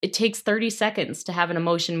it takes 30 seconds to have an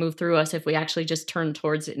emotion move through us if we actually just turn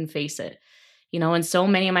towards it and face it. And so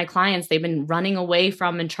many of my clients, they've been running away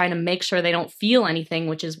from and trying to make sure they don't feel anything,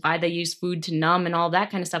 which is why they use food to numb and all that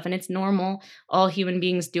kind of stuff. And it's normal. All human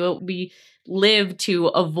beings do it. We live to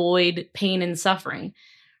avoid pain and suffering,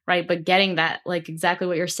 right? But getting that, like exactly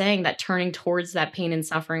what you're saying, that turning towards that pain and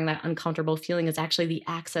suffering, that uncomfortable feeling is actually the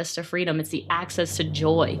access to freedom. It's the access to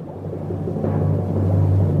joy.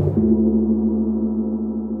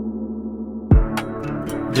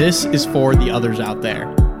 This is for the others out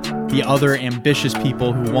there. The other ambitious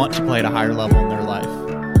people who want to play at a higher level in their life.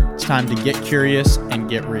 It's time to get curious and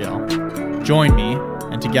get real. Join me,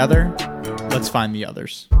 and together, let's find the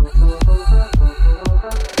others.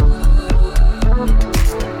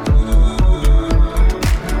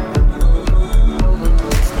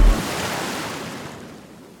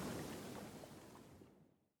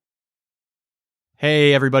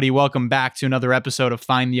 Hey everybody, welcome back to another episode of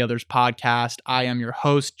Find the Others podcast. I am your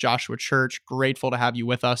host, Joshua Church. Grateful to have you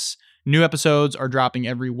with us. New episodes are dropping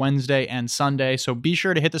every Wednesday and Sunday, so be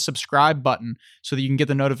sure to hit the subscribe button so that you can get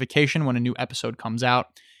the notification when a new episode comes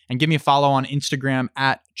out. And give me a follow on Instagram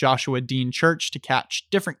at Joshua Dean Church to catch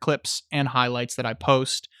different clips and highlights that I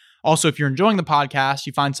post. Also, if you're enjoying the podcast,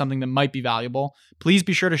 you find something that might be valuable, please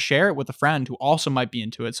be sure to share it with a friend who also might be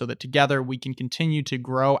into it so that together we can continue to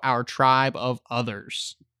grow our tribe of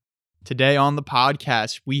others. Today on the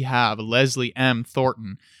podcast, we have Leslie M.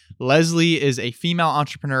 Thornton. Leslie is a female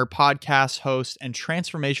entrepreneur, podcast host, and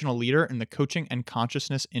transformational leader in the coaching and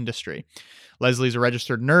consciousness industry. Leslie is a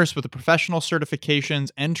registered nurse with professional certifications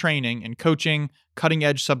and training in coaching,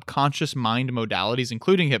 cutting-edge subconscious mind modalities,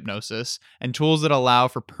 including hypnosis, and tools that allow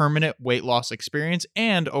for permanent weight loss experience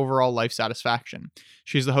and overall life satisfaction.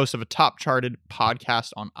 She's the host of a top-charted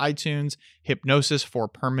podcast on iTunes, Hypnosis for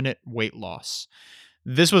Permanent Weight Loss.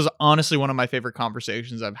 This was honestly one of my favorite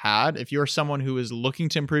conversations I've had. If you're someone who is looking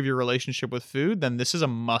to improve your relationship with food, then this is a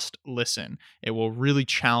must listen. It will really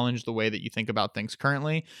challenge the way that you think about things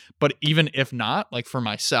currently. But even if not, like for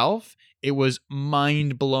myself, it was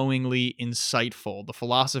mind-blowingly insightful. The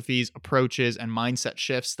philosophies, approaches, and mindset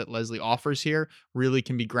shifts that Leslie offers here really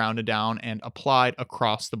can be grounded down and applied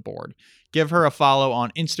across the board. Give her a follow on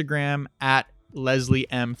Instagram at Leslie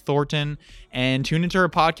M. Thornton, and tune into her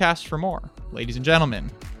podcast for more. Ladies and gentlemen,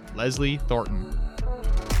 Leslie Thornton.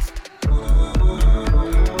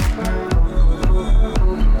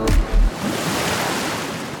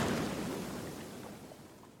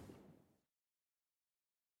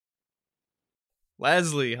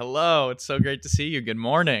 Leslie, hello. It's so great to see you. Good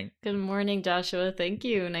morning. Good morning, Joshua. Thank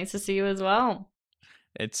you. Nice to see you as well.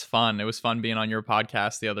 It's fun. It was fun being on your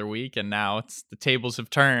podcast the other week, and now the tables have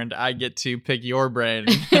turned. I get to pick your brain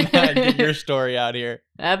and get your story out here.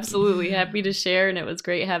 Absolutely. Happy to share, and it was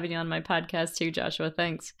great having you on my podcast too, Joshua.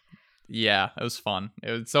 Thanks. Yeah, it was fun.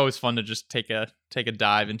 It's always fun to just take a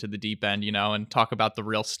dive into the deep end, and talk about the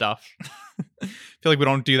real stuff. I feel like we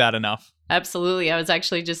don't do that enough. Absolutely. I was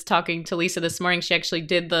actually just talking to Lisa this morning. She actually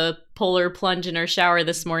did the polar plunge in her shower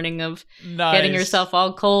this morning of getting herself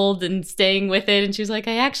all cold and staying with it. And she was like,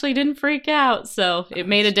 I actually didn't freak out. So it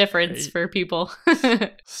made a difference for people.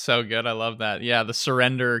 So good. I love that. Yeah, the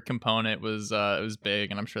surrender component was it was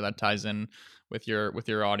big, and I'm sure that ties in with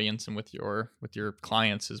your audience and with your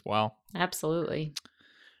clients as well. Absolutely.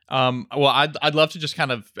 Well, I'd love to just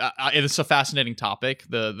kind of, it's a fascinating topic,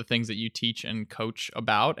 the things that you teach and coach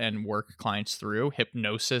about and work clients through,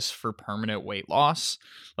 hypnosis for permanent weight loss.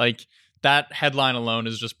 Like that headline alone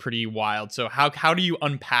is just pretty wild. So how do you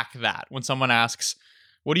unpack that when someone asks,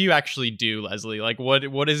 what do you actually do, Leslie? Like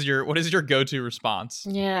what is your go-to response?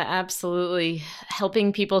 Yeah, absolutely.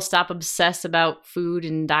 Helping people stop obsess about food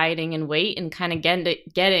and dieting and weight and kind of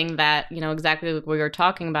getting that, exactly what we were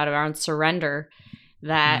talking about around surrender.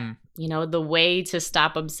 That, the way to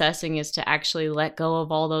stop obsessing is to actually let go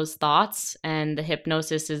of all those thoughts. And the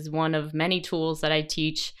hypnosis is one of many tools that I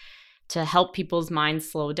teach to help people's minds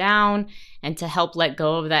slow down and to help let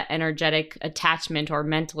go of that energetic attachment or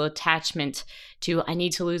mental attachment to, I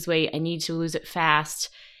need to lose weight, I need to lose it fast.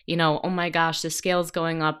 Oh my gosh, the scale's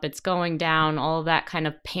going up, it's going down, all of that kind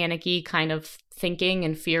of panicky kind of thinking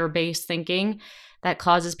and fear-based thinking that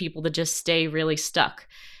causes people to just stay really stuck.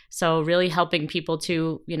 So really helping people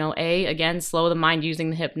to, A, again, slow the mind using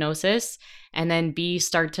the hypnosis, and then B,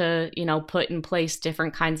 start to, put in place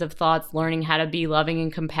different kinds of thoughts, learning how to be loving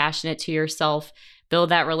and compassionate to yourself, build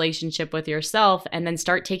that relationship with yourself, and then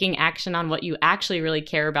start taking action on what you actually really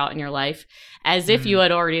care about in your life, as if you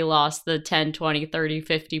had already lost the 10, 20, 30,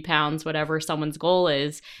 50 pounds, whatever someone's goal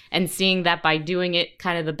is, and seeing that by doing it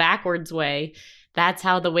kind of the backwards way, that's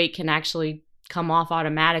how the weight can actually come off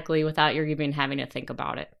automatically without you even having to think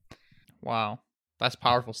about it. Wow. That's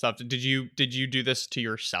powerful stuff. Did you do this to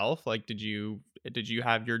yourself? Like, did you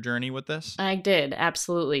have your journey with this? I did,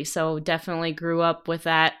 absolutely. So definitely grew up with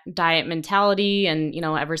that diet mentality. And,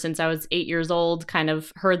 ever since I was 8 years old, kind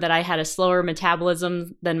of heard that I had a slower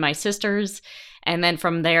metabolism than my sisters. And then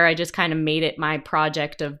from there, I just kind of made it my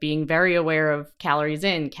project of being very aware of calories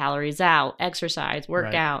in, calories out, exercise,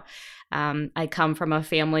 workout. Right. I come from a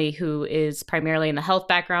family who is primarily in the health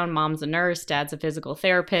background. Mom's a nurse, dad's a physical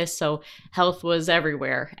therapist. So health was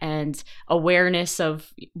everywhere. And awareness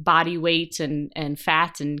of body weight and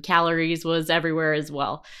fat and calories was everywhere as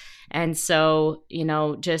well. And so,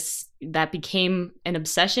 just that became an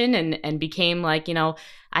obsession and became like,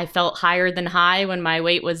 I felt higher than high when my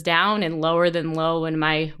weight was down and lower than low when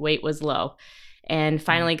my weight was low. And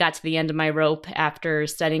finally got to the end of my rope after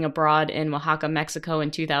studying abroad in Oaxaca, Mexico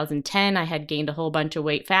in 2010. I had gained a whole bunch of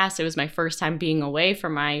weight fast. It was my first time being away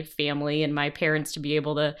from my family and my parents to be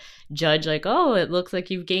able to judge like, oh, it looks like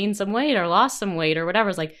you've gained some weight or lost some weight or whatever.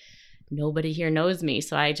 It's like, nobody here knows me.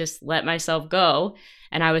 So I just let myself go.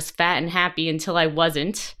 And I was fat and happy until I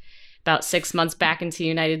wasn't. About 6 months back into the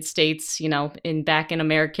United States, back in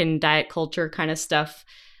American diet culture kind of stuff,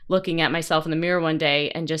 looking at myself in the mirror one day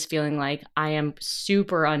and just feeling like I am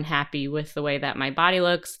super unhappy with the way that my body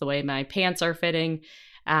looks, the way my pants are fitting.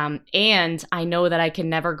 And I know that I can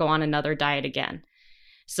never go on another diet again.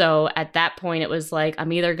 So at that point, it was like,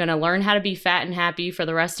 I'm either going to learn how to be fat and happy for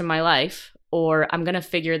the rest of my life, or I'm going to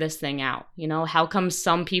figure this thing out. How come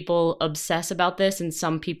some people obsess about this and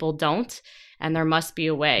some people don't? And there must be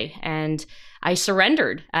a way. And I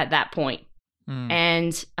surrendered at that point.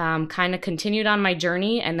 And kind of continued on my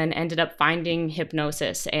journey and then ended up finding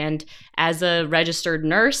hypnosis. And as a registered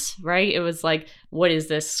nurse, right, it was like, what is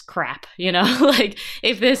this crap? Like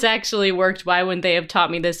if this actually worked, why wouldn't they have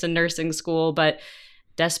taught me this in nursing school? But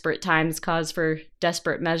desperate times cause for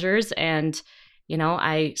desperate measures. And,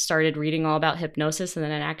 I started reading all about hypnosis and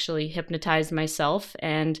then I actually hypnotized myself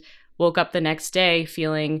and woke up the next day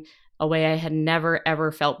feeling a way I had never,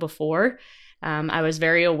 ever felt before. I was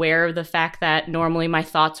very aware of the fact that normally my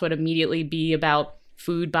thoughts would immediately be about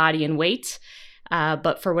food, body, and weight.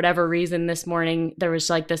 But for whatever reason this morning, there was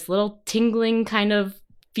like this little tingling kind of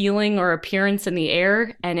feeling or appearance in the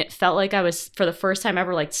air. And it felt like I was, for the first time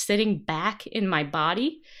ever, like sitting back in my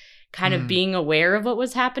body, kind of being aware of what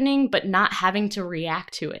was happening, but not having to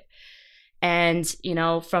react to it. And,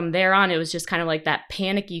 from there on, it was just kind of like that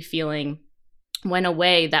panicky feeling went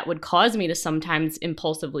away that would cause me to sometimes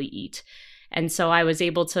impulsively eat. And so I was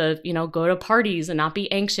able to, go to parties and not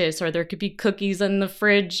be anxious, or there could be cookies in the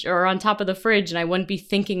fridge or on top of the fridge. And I wouldn't be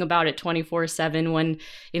thinking about it 24/7 when,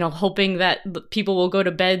 hoping that people will go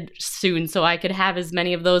to bed soon so I could have as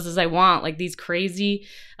many of those as I want, like these crazy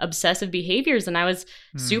obsessive behaviors. And I was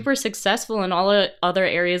super successful in all the other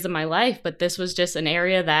areas of my life, but this was just an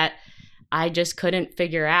area that I just couldn't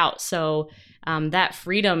figure out. So that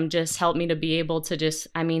freedom just helped me to be able to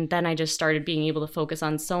then I just started being able to focus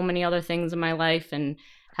on so many other things in my life and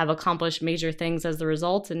have accomplished major things as the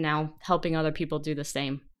result, and now helping other people do the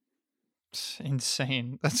same. It's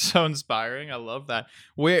insane. That's so inspiring. I love that.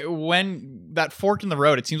 When that fork in the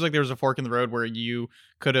road, it seems like there was a fork in the road where you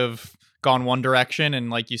could have gone one direction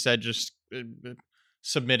and, like you said, just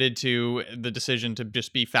submitted to the decision to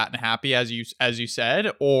just be fat and happy, as you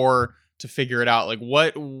said, or to figure it out. Like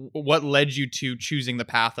what led you to choosing the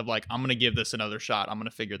path of like, I'm going to give this another shot. I'm going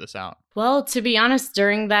to figure this out. Well, to be honest,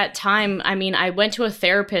 during that time, I went to a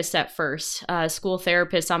therapist at first, a school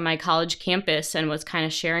therapist on my college campus, and was kind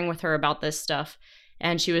of sharing with her about this stuff.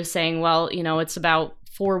 And she was saying, well, it's about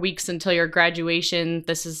 4 weeks until your graduation.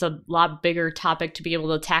 This is a lot bigger topic to be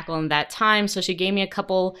able to tackle in that time. So she gave me a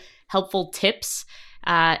couple helpful tips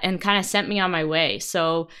and kind of sent me on my way.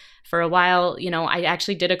 So for a while, I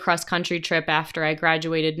actually did a cross-country trip after I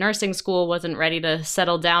graduated nursing school, wasn't ready to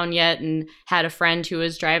settle down yet, and had a friend who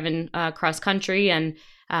was driving cross-country, and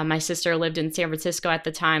my sister lived in San Francisco at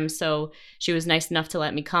the time, so she was nice enough to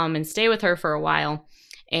let me come and stay with her for a while.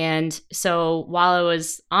 And so while I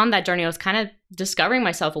was on that journey, I was kind of discovering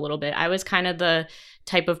myself a little bit. I was kind of the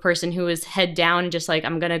type of person who was head down, just like,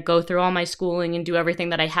 I'm going to go through all my schooling and do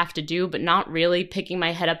everything that I have to do, but not really picking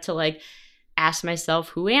my head up to like ask myself,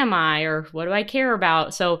 who am I, or what do I care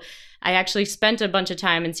about? So I actually spent a bunch of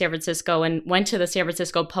time in San Francisco and went to the San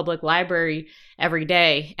Francisco Public Library every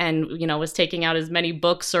day and, was taking out as many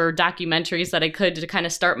books or documentaries that I could to kind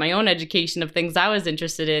of start my own education of things I was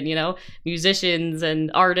interested in, musicians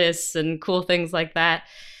and artists and cool things like that.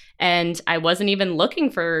 And I wasn't even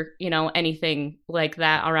looking for, anything like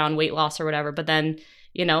that around weight loss or whatever, but then,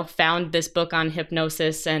 found this book on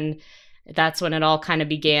hypnosis and that's when it all kind of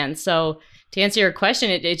began. So to answer your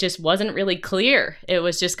question, it just wasn't really clear. It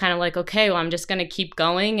was just kind of like, okay, well, I'm just going to keep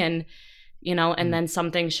going. And, and then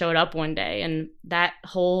something showed up one day. And that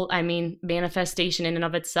whole, manifestation in and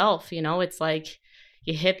of itself, it's like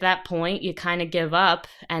you hit that point, you kind of give up,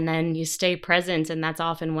 and then you stay present. And that's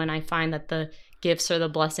often when I find that the gifts or the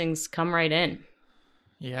blessings come right in.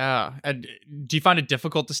 Yeah. And do you find it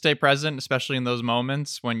difficult to stay present, especially in those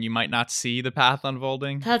moments when you might not see the path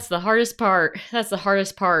unfolding? That's the hardest part.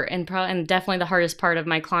 And definitely the hardest part of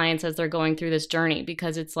my clients as they're going through this journey,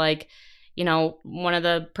 because it's like, one of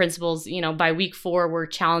the principles, by week 4, we're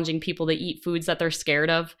challenging people to eat foods that they're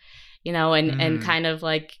scared of, and kind of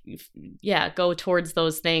like, go towards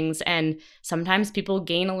those things. And sometimes people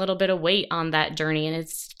gain a little bit of weight on that journey. And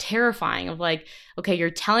it's terrifying of like, okay, you're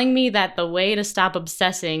telling me that the way to stop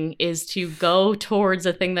obsessing is to go towards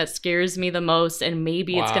a thing that scares me the most. And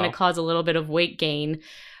maybe it's going to cause a little bit of weight gain,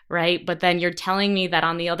 right? But then you're telling me that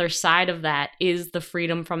on the other side of that is the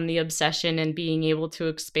freedom from the obsession and being able to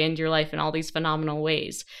expand your life in all these phenomenal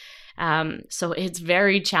ways. So it's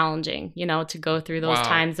very challenging, to go through those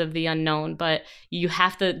times of the unknown, but you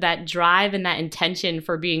have to, that drive and that intention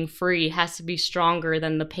for being free has to be stronger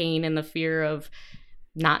than the pain and the fear of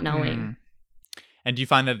not knowing. And do you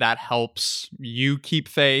find that helps you keep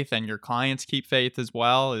faith and your clients keep faith as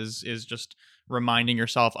well? Is just reminding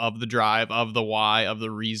yourself of the drive, of the why, of the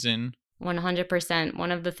reason? 100%.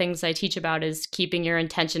 One of the things I teach about is keeping your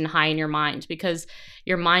intention high in your mind, because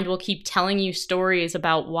your mind will keep telling you stories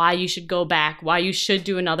about why you should go back, why you should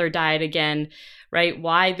do another diet again, right?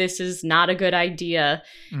 Why this is not a good idea.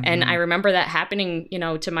 And I remember that happening,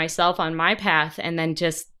 to myself on my path, and then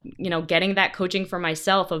just, getting that coaching for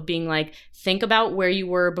myself of being like, think about where you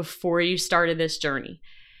were before you started this journey,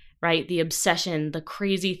 right? The obsession, the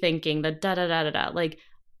crazy thinking, the da-da-da-da-da. Like,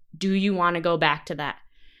 do you want to go back to that?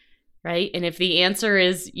 Right? And if the answer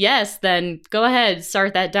is yes, then go ahead,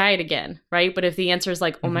 start that diet again, right? But if the answer is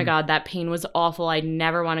like, oh my God, that pain was awful, I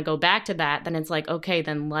never want to go back to that, then it's like, okay,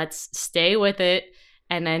 then let's stay with it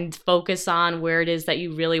and then focus on where it is that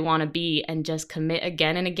you really want to be and just commit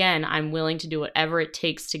again and again. I'm willing to do whatever it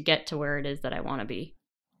takes to get to where it is that I want to be.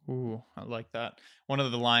 Ooh, I like that. One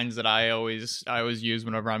of the lines that I always use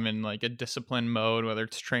whenever I'm in like a discipline mode, whether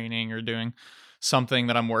it's training or doing something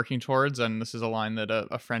that I'm working towards, and this is a line that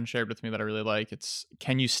a friend shared with me that I really like. It's,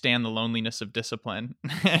 can you stand the loneliness of discipline?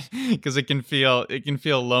 Because it can feel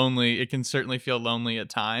lonely. It can certainly feel lonely at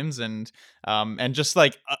times, and just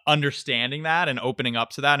like understanding that and opening up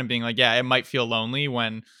to that and being like, yeah, it might feel lonely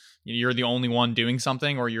when you're the only one doing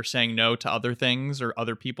something, or you're saying no to other things or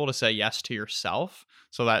other people to say yes to yourself.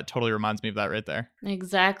 So that totally reminds me of that right there.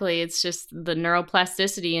 Exactly. It's just the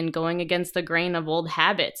neuroplasticity and going against the grain of old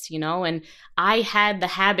habits, and I had the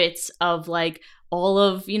habits of like all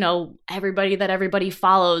of, everybody that everybody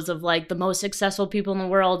follows, of like the most successful people in the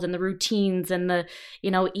world, and the routines and the,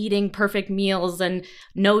 eating perfect meals and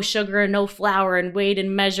no sugar and no flour and weighed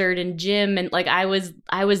and measured and gym. And like, I was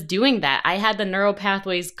doing that. I had the neural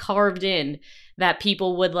pathways carved in that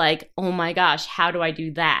people would like, oh my gosh, how do I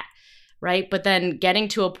do that? Right. But then getting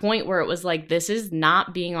to a point where it was like, this is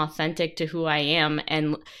not being authentic to who I am.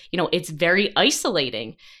 And, it's very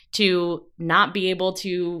isolating to not be able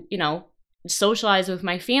to, socialize with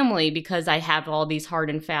my family because I have all these hard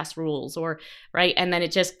and fast rules, or right. And then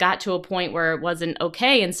it just got to a point where it wasn't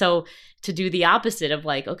okay. And so to do the opposite of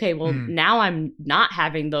like, okay, well, now I'm not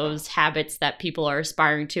having those habits that people are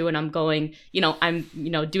aspiring to. And I'm going, I'm,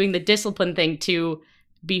 doing the discipline thing to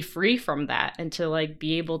be free from that and to like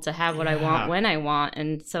be able to have what I want when I want.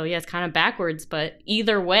 And so, yeah, it's kind of backwards, but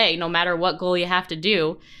either way, no matter what goal you have to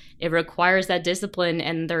do, it requires that discipline.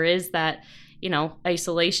 And there is that,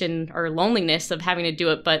 isolation or loneliness of having to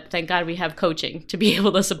do it. But thank God we have coaching to be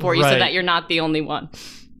able to support you so that you're not the only one.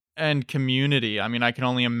 And community. I mean, I can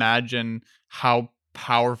only imagine how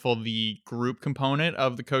powerful the group component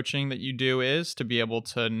of the coaching that you do is, to be able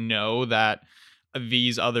to know that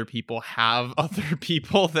these other people have other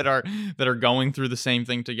people that are going through the same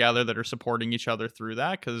thing together, that are supporting each other through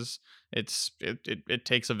that, because it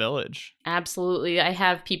takes a village. Absolutely. I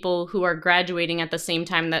have people who are graduating at the same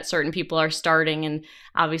time that certain people are starting, and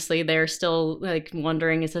obviously they're still like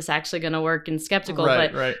wondering, is this actually going to work, and skeptical.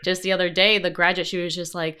 But just the other day, the graduate, she was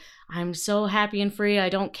just like, I'm so happy and free. I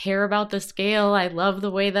don't care about the scale. I love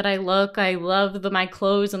the way that I look. I love my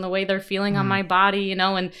clothes and the way they're feeling on my body,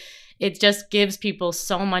 and it just gives people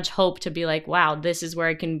so much hope to be like, wow, this is where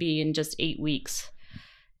I can be in just 8 weeks.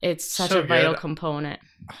 It's such a vital component.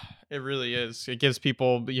 It really is. It gives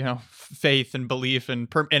people, faith and belief and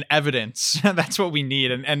evidence. That's what we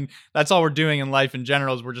need. And that's all we're doing in life in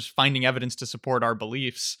general is we're just finding evidence to support our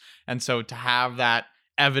beliefs. And so to have that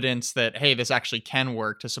evidence that, hey, this actually can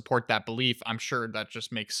work to support that belief, I'm sure that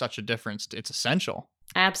just makes such a difference. It's essential.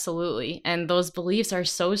 Absolutely. And those beliefs are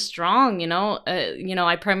so strong,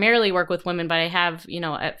 I primarily work with women, but I have,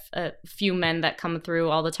 a few men that come through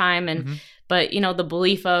all the time. And, but, the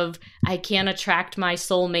belief of I can't attract my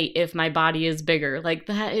soulmate if my body is bigger, like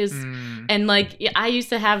that is, and like, I used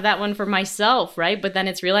to have that one for myself. Right. But then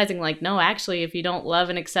it's realizing like, no, actually, if you don't love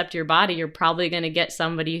and accept your body, you're probably going to get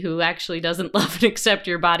somebody who actually doesn't love and accept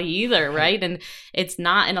your body either. Right. And it's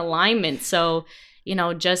not in alignment. So,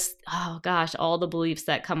 oh gosh, all the beliefs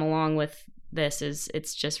that come along with this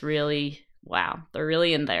it's just really, wow, they're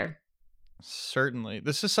really in there. Certainly.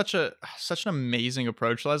 This is such an amazing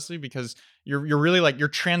approach, Leslie, because you're really like, you're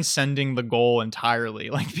transcending the goal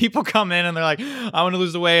entirely. Like people come in and they're like, I want to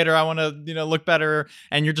lose the weight or I want to, look better.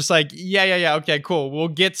 And you're just like, yeah. Okay, cool. We'll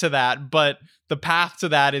get to that. But the path to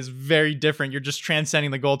that is very different. You're just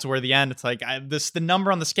transcending the goal to where the end, it's like the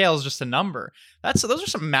number on the scale is just a number. Those are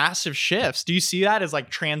some massive shifts. Do you see that as like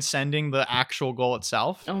transcending the actual goal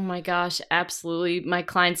itself? Oh my gosh, absolutely. My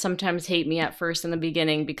clients sometimes hate me at first in the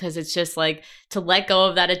beginning because it's just like to let go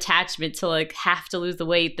of that attachment to like have to lose the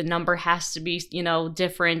weight. The number has to be,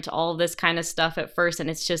 different, all this kind of stuff at first. And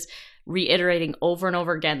it's just reiterating over and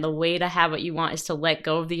over again. The way to have what you want is to let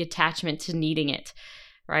go of the attachment to needing it.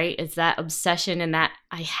 Right? It's that obsession and that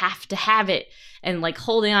I have to have it and like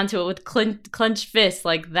holding on to it with clenched fists.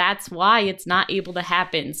 Like that's why it's not able to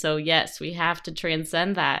happen. So yes, we have to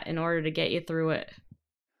transcend that in order to get you through it.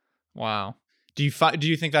 Wow. Do you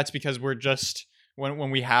think that's because we're just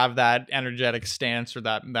when we have that energetic stance or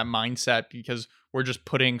that mindset because we're just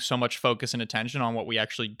putting so much focus and attention on what we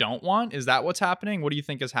actually don't want? Is that what's happening? What do you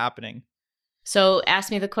think is happening? So ask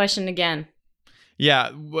me the question again.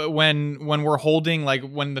 Yeah, when we're holding, like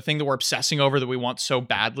when the thing that we're obsessing over that we want so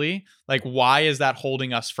badly, like why is that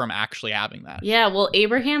holding us from actually having that? Yeah, well,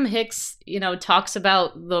 Abraham Hicks, talks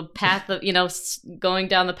about the path of, going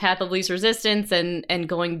down the path of least resistance and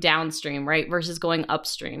going downstream, right, versus going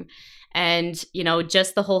upstream. And,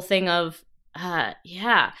 just the whole thing of,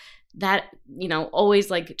 that,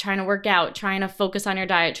 always like trying to work out, trying to focus on your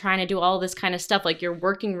diet, trying to do all this kind of stuff, like you're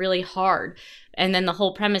working really hard. And then the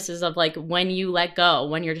whole premise is of like, when you let go,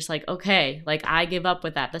 when you're just like, okay, like I give up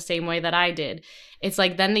with that the same way that I did. It's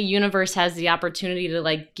like, then the universe has the opportunity to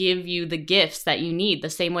like give you the gifts that you need the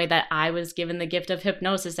same way that I was given the gift of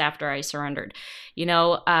hypnosis after I surrendered,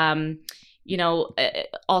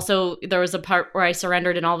 also there was a part where I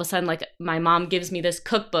surrendered and all of a sudden like my mom gives me this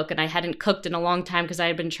cookbook and I hadn't cooked in a long time because I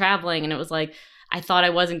had been traveling and it was like I thought I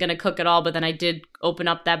wasn't going to cook at all, but then I did open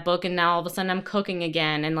up that book and now all of a sudden I'm cooking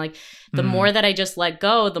again. And like the more that I just let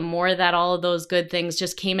go, the more that all of those good things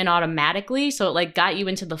just came in automatically. So it like got you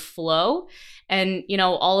into the flow. And,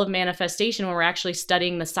 all of manifestation, when we're actually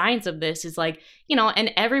studying the science of this is like,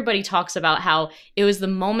 and everybody talks about how it was the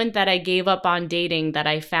moment that I gave up on dating that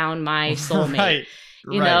I found my soulmate. Right.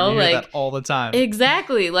 You hear like that all the time.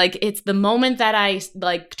 Exactly. Like it's the moment that I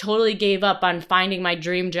like totally gave up on finding my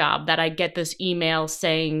dream job that I get this email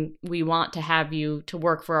saying, we want to have you to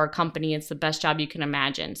work for our company. It's the best job you can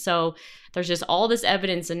imagine. So there's just all this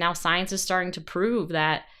evidence. And now science is starting to prove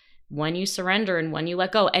that when you surrender and when you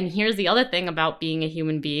let go. And here's the other thing about being a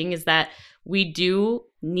human being is that we do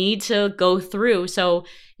need to go through. So,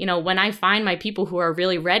 when I find my people who are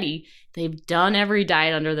really ready, they've done every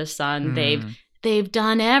diet under the sun. They've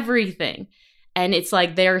done everything. And it's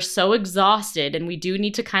like they're so exhausted and we do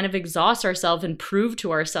need to kind of exhaust ourselves and prove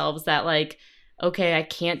to ourselves that like, okay, I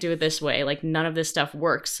can't do it this way. Like none of this stuff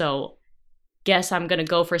works. So guess I'm going to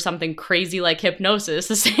go for something crazy like hypnosis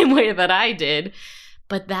the same way that I did.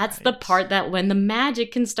 But that's the part that when the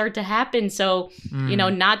magic can start to happen. So,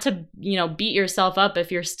 not to, beat yourself up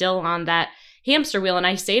if you're still on that hamster wheel. And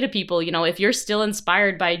I say to people, if you're still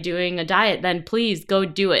inspired by doing a diet, then please go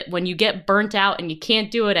do it. When you get burnt out and you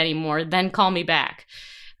can't do it anymore, then call me back,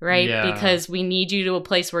 right? Yeah. Because we need you to a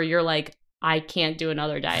place where you're like, I can't do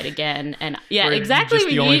another diet again. And yeah, right. Exactly.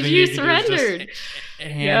 We need you surrendered.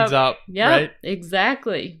 Hands up. Yeah, right?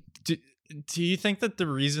 Exactly. Do you think that the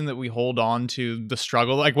reason that we hold on to the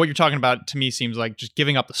struggle, like what you're talking about to me seems like just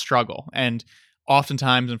giving up the struggle. And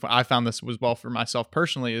oftentimes, and I found this as well for myself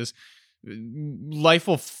personally, is life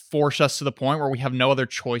will force us to the point where we have no other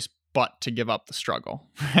choice but to give up the struggle,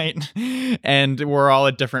 right? And we're all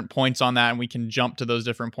at different points on that, and we can jump to those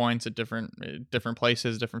different points at different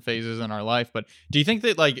places, different phases in our life. But do you think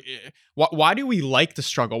that like, why do we like the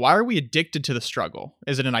struggle? Why are we addicted to the struggle?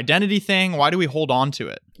 Is it an identity thing? Why do we hold on to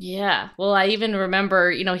it? Yeah. Well, I even remember,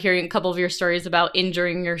 hearing a couple of your stories about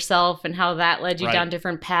injuring yourself and how that led you Right. down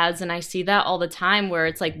different paths. And I see that all the time where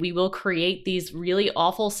it's like we will create these really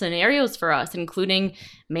awful scenarios for us, including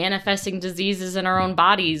manifesting diseases in our own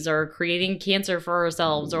bodies or creating cancer for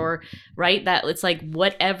ourselves, or right, that it's like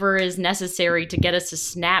whatever is necessary to get us to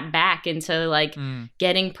snap back into like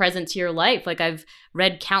getting present to your life. Like I've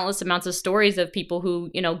read countless amounts of stories of people who,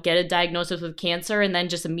 get a diagnosis with cancer and then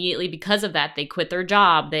just immediately because of that, they quit their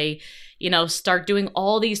job. They, start doing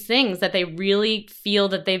all these things that they really feel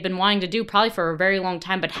that they've been wanting to do probably for a very long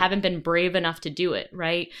time, but haven't been brave enough to do it,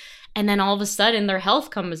 right? And then all of a sudden their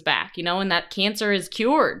health comes back, and that cancer is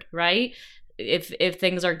cured, right? If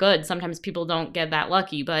things are good. Sometimes people don't get that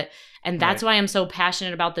lucky, and that's why I'm so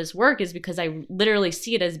passionate about this work, is because I literally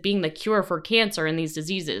see it as being the cure for cancer and these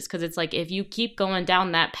diseases. Because it's like, if you keep going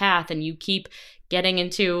down that path and you keep getting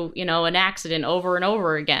into, an accident over and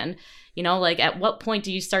over again, like at what point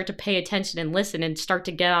do you start to pay attention and listen and start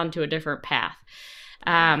to get onto a different path?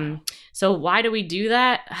 So why do we do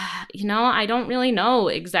that? I don't really know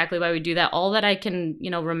exactly why we do that. All that I can,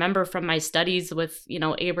 remember from my studies with,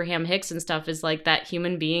 Abraham Hicks and stuff is like that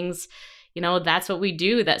human beings, that's what we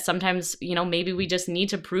do. That sometimes, maybe we just need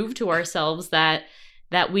to prove to ourselves that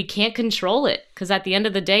we can't control it. Because at the end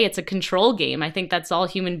of the day, it's a control game. I think that's all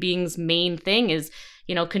human beings' main thing is,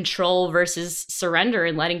 control versus surrender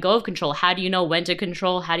and letting go of control. How do you know when to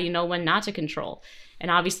control? How do you know when not to control?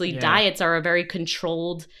 And obviously diets are a very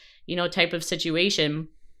controlled, type of situation.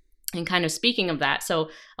 And kind of speaking of that, so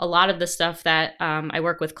a lot of the stuff that I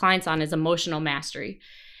work with clients on is emotional mastery.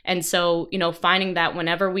 And so, finding that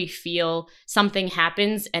whenever we feel something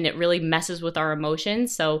happens and it really messes with our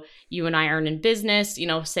emotions. So you and I are in business,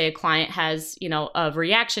 say a client has, a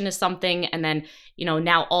reaction to something, and then,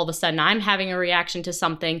 now all of a sudden I'm having a reaction to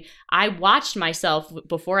something. I watched myself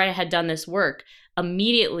before I had done this work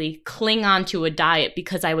immediately cling on to a diet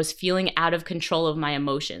because I was feeling out of control of my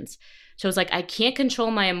emotions. So it's like, I can't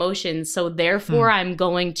control my emotions, so therefore I'm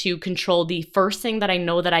going to control the first thing that I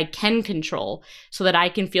know that I can control so that I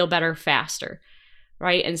can feel better faster,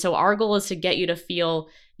 right? And so our goal is to get you to feel,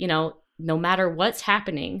 no matter what's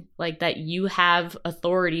happening, like that you have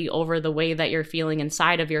authority over the way that you're feeling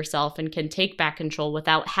inside of yourself and can take back control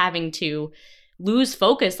without having to lose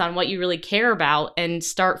focus on what you really care about and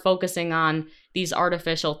start focusing on these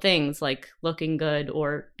artificial things like looking good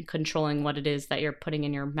or controlling what it is that you're putting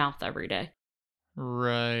in your mouth every day.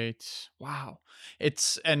 Right. Wow.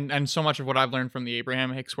 It's and so much of what I've learned from the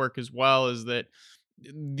Abraham Hicks work as well is that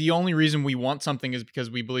the only reason we want something is because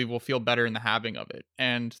we believe we'll feel better in the having of it.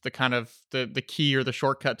 And the kind of the key or the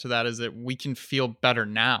shortcut to that is that we can feel better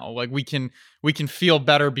now. Like we can feel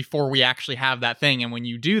better before we actually have that thing. And when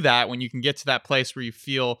you do that, when you can get to that place where you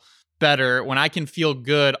feel better, when I can feel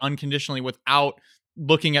good unconditionally without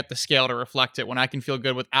looking at the scale to reflect it, when I can feel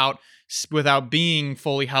good without being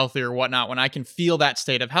fully healthy or whatnot, when I can feel that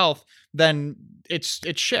state of health, then it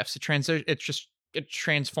shifts. It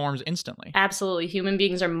transforms instantly. Absolutely. Human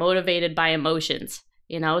beings are motivated by emotions,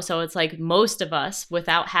 so it's like most of us,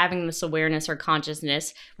 without having this awareness or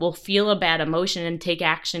consciousness, will feel a bad emotion and take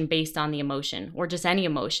action based on the emotion or just any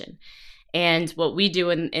emotion. And what we do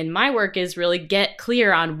in my work is really get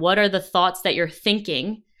clear on what are the thoughts that you're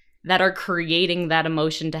thinking that are creating that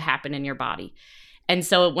emotion to happen in your body. And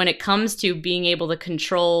so when it comes to being able to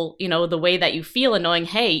control, the way that you feel and knowing,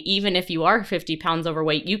 hey, even if you are 50 pounds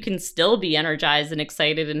overweight, you can still be energized and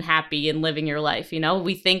excited and happy and living your life.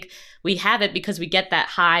 We think we have it because we get that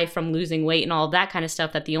high from losing weight and all that kind of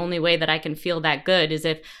stuff, that the only way that I can feel that good is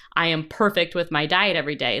if I am perfect with my diet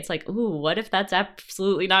every day. It's like, ooh, what if that's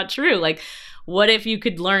absolutely not true? Like, what if you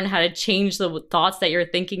could learn how to change the thoughts that you're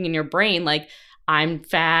thinking in your brain? Like, I'm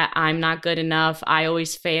fat, I'm not good enough, I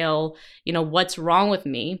always fail, what's wrong with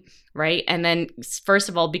me, right? And then first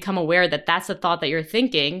of all, become aware that that's a thought that you're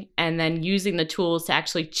thinking, and then using the tools to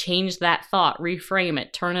actually change that thought, reframe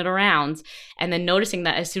it, turn it around, and then noticing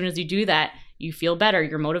that as soon as you do that, you feel better,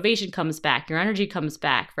 your motivation comes back, your energy comes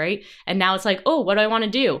back, right? And now it's like, oh, what do I want to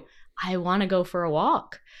do? I want to go for a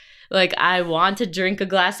walk. Like, I want to drink a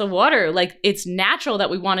glass of water. Like, it's natural that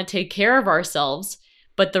we want to take care of ourselves.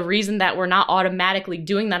 But the reason that we're not automatically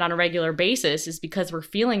doing that on a regular basis is because we're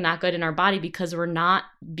feeling not good in our body, because we're not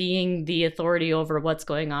being the authority over what's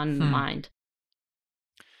going on in the mind.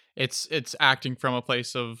 It's acting from a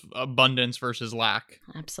place of abundance versus lack.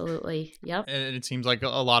 Absolutely. Yep. And it seems like a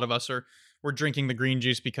lot of us we're drinking the green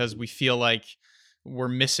juice because we feel like we're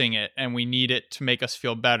missing it and we need it to make us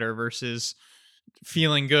feel better, versus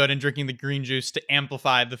feeling good and drinking the green juice to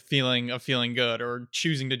amplify the feeling of feeling good, or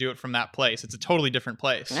choosing to do it from that place. It's a totally different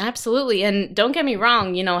place. Absolutely. And don't get me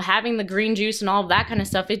wrong, having the green juice and all of that kind of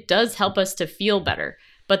stuff, it does help us to feel better.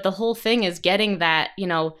 But the whole thing is getting that,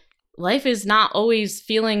 life is not always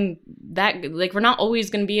feeling that, like, we're not always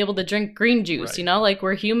going to be able to drink green juice, right. Like,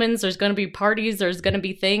 we're humans. There's going to be parties, there's going to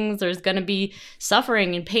be things, there's going to be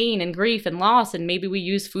suffering and pain and grief and loss, and maybe we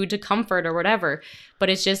use food to comfort or whatever. But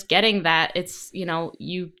it's just getting that it's,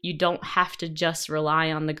 you don't have to just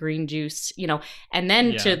rely on the green juice, and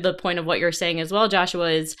then to the point of what you're saying as well, Joshua,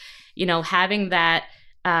 is, having that,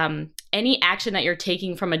 any action that you're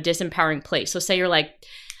taking from a disempowering place. So say you're like,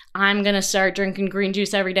 I'm going to start drinking green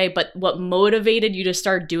juice every day. But what motivated you to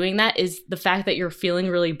start doing that is the fact that you're feeling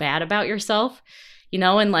really bad about yourself,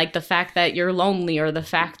 and like the fact that you're lonely, or the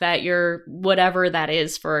fact that you're whatever that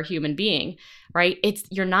is for a human being, right?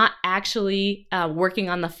 You're not actually working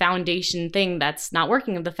on the foundation thing that's not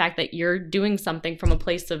working, the fact that you're doing something from a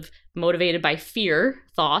place of motivated by fear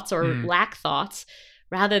thoughts or lack thoughts,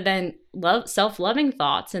 rather than self-loving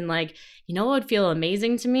thoughts. And like, what would feel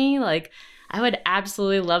amazing to me? Like, I would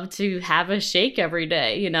absolutely love to have a shake every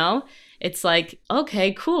day, It's like,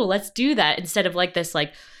 okay, cool, let's do that. Instead of like this,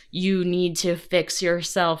 like, you need to fix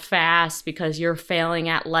yourself fast because you're failing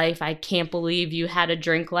at life. I can't believe you had a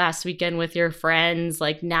drink last weekend with your friends.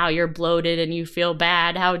 Like, now you're bloated and you feel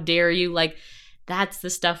bad. How dare you? Like, that's the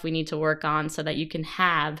stuff we need to work on so that you can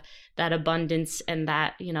have that abundance and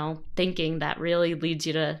that, thinking that really leads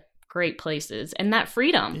you to great places, and that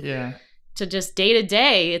freedom. Yeah. To just day to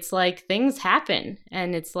day, it's like things happen.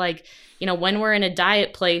 And it's like, when we're in a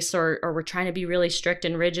diet place or we're trying to be really strict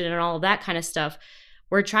and rigid and all of that kind of stuff,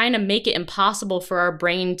 we're trying to make it impossible for our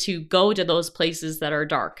brain to go to those places that are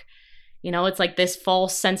dark. It's like this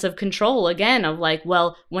false sense of control again of like,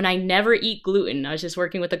 well, when I never eat gluten. I was just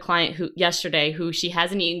working with a client yesterday who she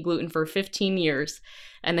hasn't eaten gluten for 15 years.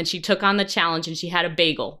 And then she took on the challenge and she had a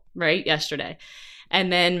bagel, right, yesterday.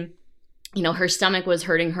 And then her stomach was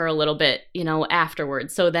hurting her a little bit,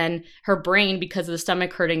 afterwards. So then her brain, because of the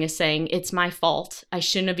stomach hurting, is saying, it's my fault. I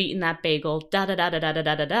shouldn't have eaten that bagel, da da da da da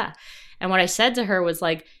da da da. And what I said to her was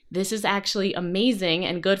like, this is actually amazing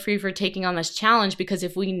and good for you for taking on this challenge, because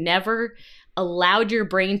if we never allowed your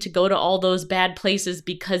brain to go to all those bad places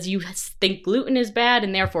because you think gluten is bad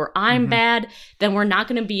and therefore I'm bad, then we're not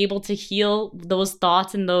going to be able to heal those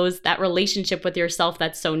thoughts and that relationship with yourself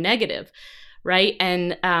that's so negative, right?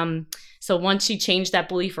 And so once she changed that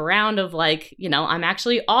belief around of like, I'm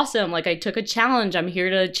actually awesome. Like, I took a challenge. I'm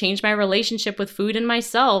here to change my relationship with food and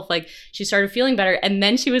myself. Like, she started feeling better. And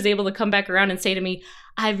then she was able to come back around and say to me,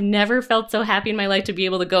 I've never felt so happy in my life to be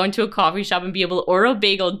able to go into a coffee shop and be able to order a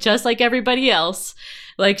bagel just like everybody else.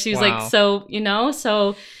 Like, she's like, so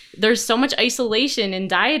there's so much isolation in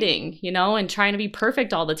dieting, and trying to be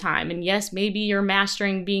perfect all the time. And yes, maybe you're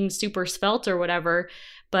mastering being super svelte or whatever,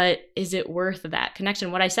 but is it worth that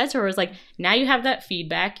connection? What I said to her was like, now you have that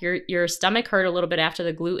feedback. Your stomach hurt a little bit after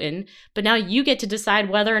the gluten, but now you get to decide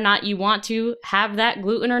whether or not you want to have that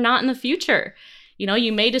gluten or not in the future.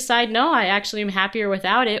 You may decide, no, I actually am happier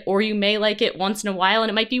without it, or you may like it once in a while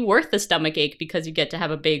and it might be worth the stomach ache because you get to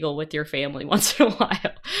have a bagel with your family once in a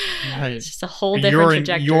while. Right. It's just a whole different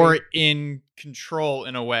trajectory. You're in control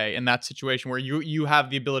in a way in that situation where you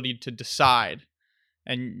have the ability to decide.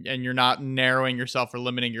 And you're not narrowing yourself or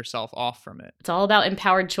limiting yourself off from it. It's all about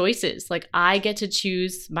empowered choices. Like, I get to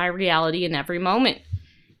choose my reality in every moment.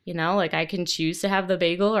 Like, I can choose to have the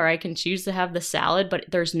bagel or I can choose to have the salad, but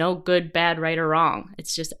there's no good, bad, right, or wrong.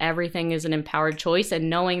 It's just everything is an empowered choice, and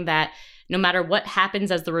knowing that no matter what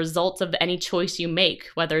happens as the result of any choice you make,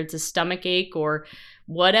 whether it's a stomach ache or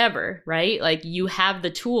whatever, right? Like, you have the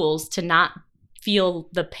tools to not feel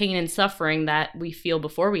the pain and suffering that we feel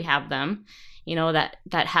before we have them.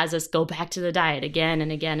 That has us go back to the diet again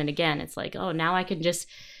and again and again. It's like, oh, now I can just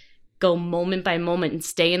go moment by moment and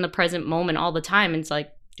stay in the present moment all the time. And it's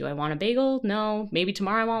like, do I want a bagel? No. Maybe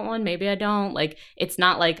tomorrow I want one. Maybe I don't. Like, it's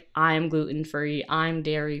not like I'm gluten-free, I'm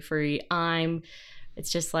dairy-free, it's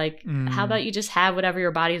just like, how about you just have whatever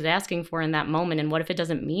your body's asking for in that moment? And what if it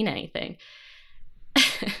doesn't mean anything?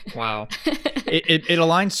 Wow. It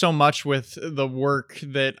aligns so much with the work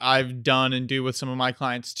that I've done and do with some of my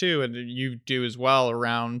clients too, and you do as well,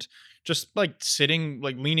 around just like sitting,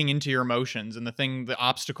 like leaning into your emotions, and the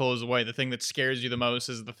obstacle is away. The thing that scares you the most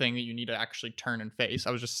is the thing that you need to actually turn and face.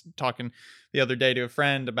 I was just talking the other day to a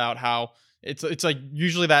friend about how it's like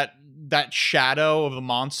usually that shadow of the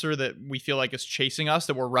monster that we feel like is chasing us,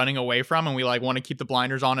 that we're running away from, and we like want to keep the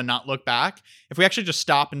blinders on and not look back. If we actually just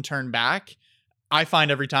stop and turn back, I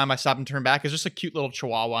find every time I stop and turn back, it's just a cute little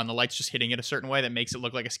chihuahua and the light's just hitting it a certain way that makes it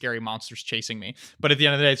look like a scary monster's chasing me. But at the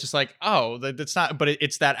end of the day, it's just like, oh, that's not, but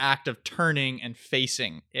it's that act of turning and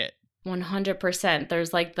facing it. 100%.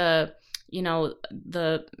 There's like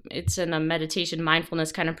it's in a meditation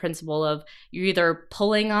mindfulness kind of principle of you're either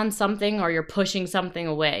pulling on something or you're pushing something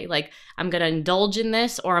away. Like, I'm going to indulge in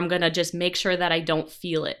this, or I'm going to just make sure that I don't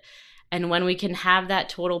feel it. And when we can have that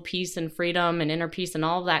total peace and freedom and inner peace and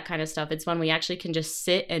all of that kind of stuff, it's when we actually can just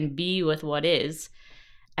sit and be with what is.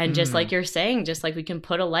 And just like you're saying, just like we can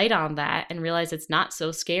put a light on that and realize it's not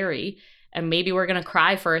so scary. And maybe we're going to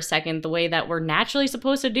cry for a second the way that we're naturally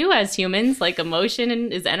supposed to do as humans. Like,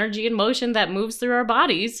 emotion is energy in motion that moves through our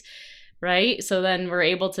bodies, right? So then we're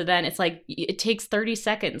able to it's like it takes 30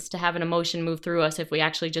 seconds to have an emotion move through us if we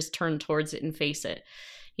actually just turn towards it and face it.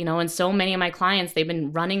 And so many of my clients, they've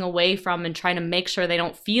been running away from and trying to make sure they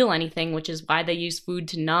don't feel anything, which is why they use food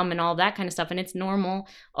to numb and all that kind of stuff. And it's normal.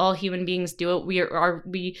 All human beings do it.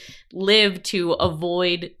 We live to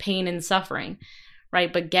avoid pain and suffering,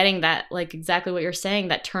 right? But getting that, like exactly what you're saying,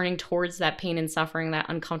 that turning towards that pain and suffering, that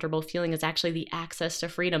uncomfortable feeling, is actually the access to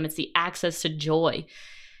freedom. It's the access to joy.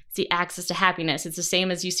 It's the access to happiness. It's the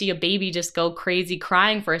same as you see a baby just go crazy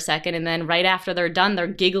crying for a second, and then right after they're done, they're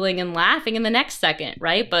giggling and laughing in the next second,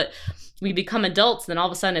 right? But we become adults, then all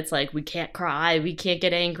of a sudden it's like we can't cry, we can't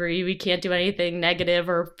get angry, we can't do anything negative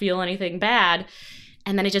or feel anything bad.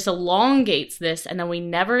 And then it just elongates this, and then we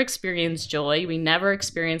never experience joy, we never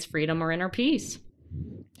experience freedom or inner peace.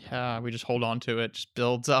 Yeah, we just hold on to it. Just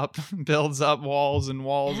builds up walls and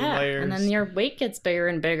walls and layers. And then your weight gets bigger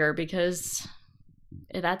and bigger because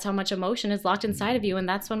that's how much emotion is locked inside of you, and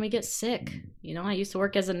that's when we get sick. I used to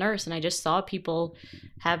work as a nurse, and I just saw people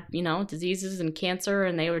have, diseases and cancer,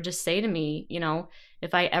 and they would just say to me,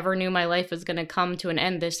 if I ever knew my life was going to come to an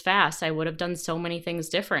end this fast, I would have done so many things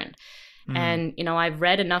different. And, I've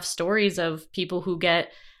read enough stories of people who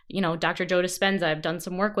get, Dr. Joe Dispenza, I've done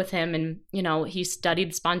some work with him, and, he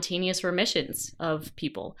studied spontaneous remissions of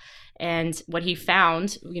people. And what he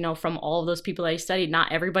found, from all of those people that he studied,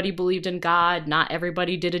 not everybody believed in God, not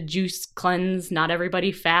everybody did a juice cleanse, not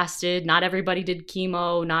everybody fasted, not everybody did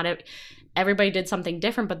chemo, everybody did something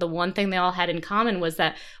different. But the one thing they all had in common was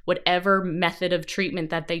that whatever method of treatment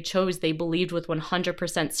that they chose, they believed with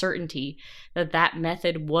 100% certainty that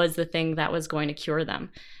method was the thing that was going to cure them,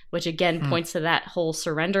 which again points to that whole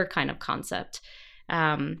surrender kind of concept.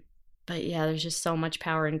 But yeah, there's just so much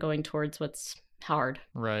power in going towards what's hard.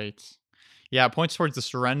 Right. Yeah, it points towards the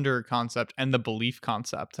surrender concept and the belief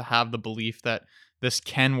concept, to have the belief that this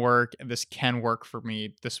can work, this can work for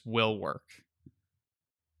me, this will work.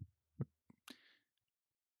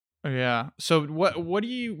 Yeah. So what do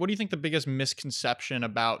you think the biggest misconception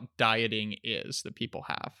about dieting is that people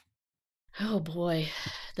have? Oh boy,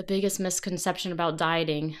 the biggest misconception about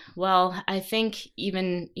dieting. Well, I think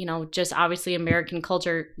even, just obviously American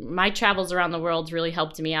culture, my travels around the world really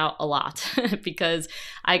helped me out a lot because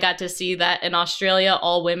I got to see that in Australia,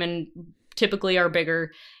 all women typically are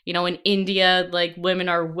bigger. In India, like, women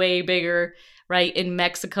are way bigger, right? In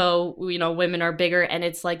Mexico, women are bigger, and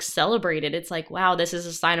it's like celebrated. It's like, wow, this is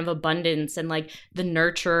a sign of abundance and like the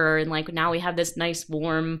nurturer. And like, now we have this nice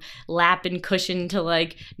warm lap and cushion to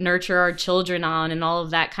like nurture our children on and all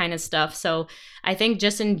of that kind of stuff. So I think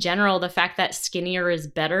just in general, the fact that skinnier is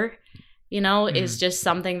better, is just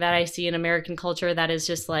something that I see in American culture that is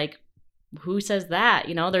just like, who says that?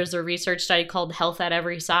 There's a research study called Health at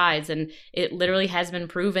Every Size, and it literally has been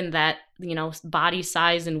proven that, body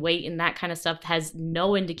size and weight and that kind of stuff has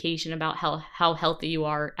no indication about how healthy you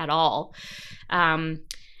are at all. And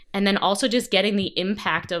then also just getting the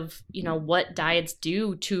impact of, what diets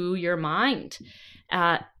do to your mind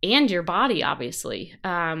and your body, obviously.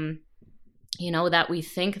 That we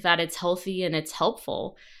think that it's healthy and it's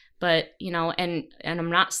helpful, but, and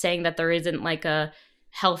I'm not saying that there isn't like a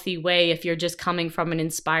healthy way if you're just coming from an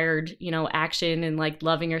inspired, action and like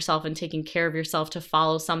loving yourself and taking care of yourself to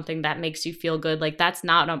follow something that makes you feel good. Like, that's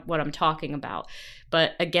not what I'm talking about.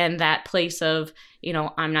 But again, that place of,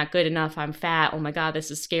 I'm not good enough, I'm fat, oh my God,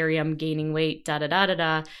 this is scary, I'm gaining weight, da da da da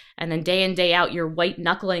da. And then day in, day out, you're white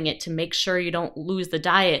knuckling it to make sure you don't lose the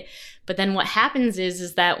diet. But then what happens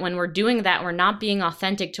is that when we're doing that, we're not being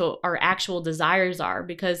authentic to our actual desires are,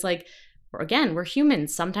 because like, again, we're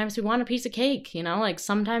humans. Sometimes we want a piece of cake, like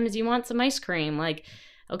sometimes you want some ice cream. Like,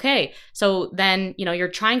 okay, so then, you're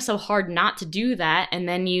trying so hard not to do that. And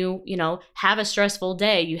then you have a stressful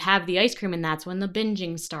day, you have the ice cream, and that's when the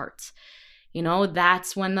binging starts.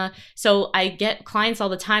 That's when so I get clients all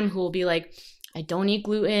the time who will be like, I don't eat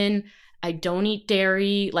gluten, I don't eat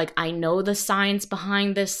dairy. Like, I know the science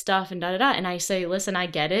behind this stuff and da da da. And I say, listen, I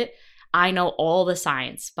get it. I know all the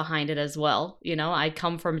science behind it as well. You know, I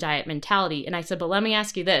come from diet mentality. And I said, but let me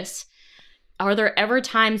ask you this. Are there ever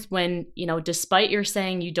times when, you know, despite your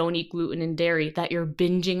saying you don't eat gluten and dairy, that you're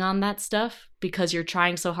binging on that stuff because you're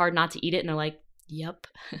trying so hard not to eat it? And they're like, yep.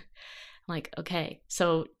 I'm like, okay,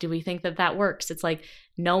 so do we think that that works? It's like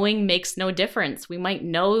knowing makes no difference. We might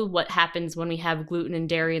know what happens when we have gluten and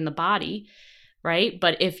dairy in the body, right?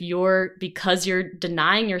 But if because you're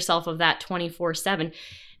denying yourself of that 24/7,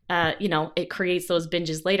 you know, it creates those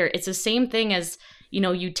binges later. It's the same thing as, you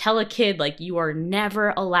know, you tell a kid, like, you are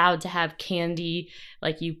never allowed to have candy,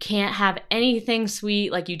 like, you can't have anything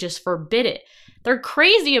sweet, like, you just forbid it. They're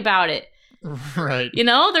crazy about it. Right. You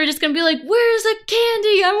know, they're just going to be like, where's the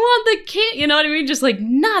candy? I want the candy. You know what I mean? Just like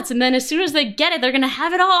nuts. And then as soon as they get it, they're going to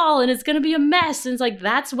have it all and it's going to be a mess. And it's like,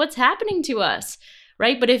 that's what's happening to us,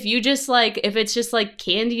 right? But if it's just like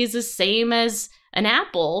candy is the same as an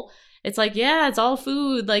apple, it's like, yeah, it's all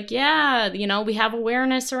food. Like, yeah, you know, we have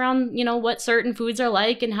awareness around, you know, what certain foods are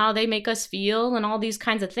like and how they make us feel and all these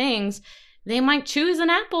kinds of things. They might choose an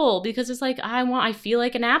apple because it's like, I feel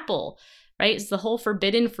like an apple, right? It's the whole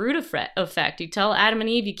forbidden fruit effect. You tell Adam and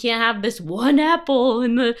Eve, you can't have this one apple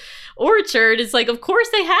in the orchard. It's like, of course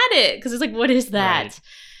they had it, because it's like, what is that? Right.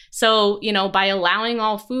 So, you know, by allowing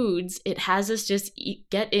all foods, it has us just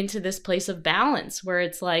get into this place of balance where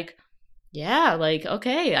it's like, yeah, like,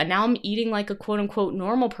 okay, now I'm eating like a quote unquote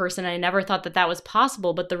normal person. I never thought that was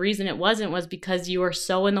possible. But the reason it wasn't was because you are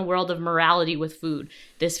so in the world of morality with food.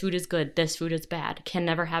 This food is good. This food is bad. Can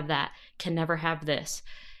never have that. Can never have this.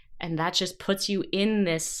 And that just puts you in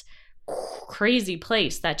this crazy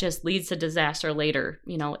place that just leads to disaster later,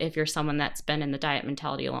 you know, if you're someone that's been in the diet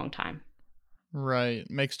mentality a long time. Right.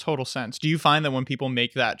 Makes total sense. Do you find that when people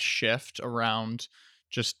make that shift around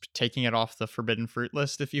just taking it off the forbidden fruit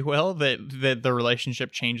list, if you will, that the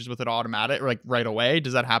relationship changes with it automatic, like right away?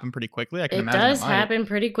 Does that happen pretty quickly? I can imagine it does happen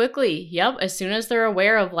pretty quickly. Yep. As soon as they're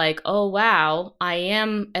aware of like, oh, wow,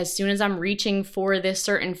 as soon as I'm reaching for this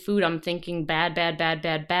certain food, I'm thinking bad,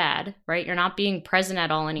 right? You're not being present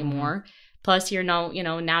at all anymore. Mm-hmm. Plus,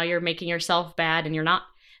 now you're making yourself bad and you're not,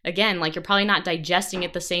 again, like you're probably not digesting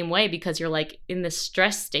it the same way because you're like in the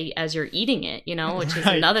stress state as you're eating it, you know, which is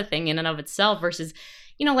another thing in and of itself versus,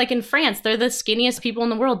 you know, like in France, they're the skinniest people in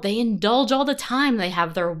the world. They indulge all the time. They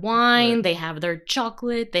have their wine, right. They have their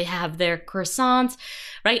chocolate, they have their croissants,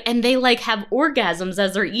 right? And they like have orgasms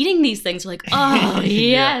as they're eating these things. They're like, oh,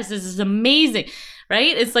 yes, this is amazing,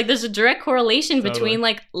 right? It's like there's a direct correlation between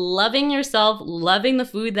like loving yourself, loving the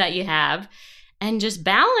food that you have, and just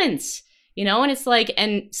balance, you know? And it's like,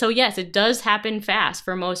 and so yes, it does happen fast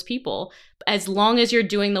for most people, as long as you're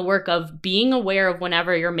doing the work of being aware of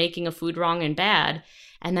whenever you're making a food wrong and bad,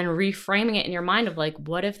 and then reframing it in your mind of like,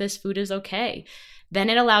 what if this food is okay? Then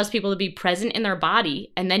it allows people to be present in their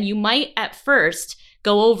body. And then you might at first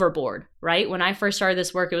go overboard, right? When I first started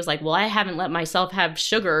this work, it was like, well, I haven't let myself have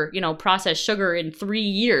sugar, you know, processed sugar in 3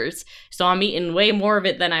 years. So I'm eating way more of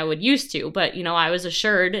it than I would used to. But, you know, I was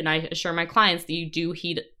assured, and I assure my clients that you do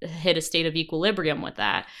hit a state of equilibrium with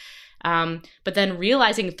that. But then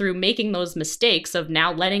realizing through making those mistakes of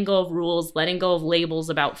now letting go of rules, letting go of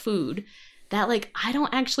labels about food, that like, I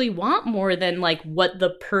don't actually want more than like what the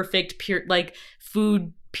perfect pure like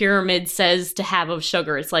food pyramid says to have of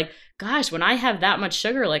sugar. It's like, gosh, when I have that much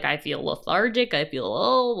sugar, like I feel lethargic, I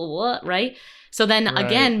feel, right? So then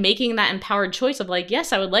again, making that empowered choice of like,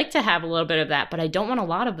 yes, I would like to have a little bit of that, but I don't want a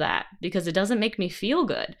lot of that because it doesn't make me feel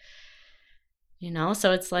good. You know,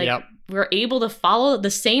 so it's like we're able to follow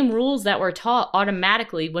the same rules that we're taught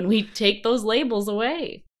automatically when we take those labels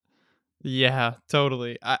away. Yeah,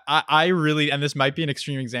 totally. I really, and this might be an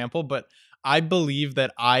extreme example, but I believe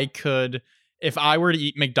that I could, if I were to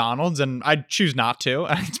eat McDonald's, and I choose not to,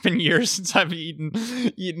 it's been years since I've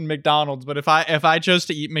eaten McDonald's, but if I chose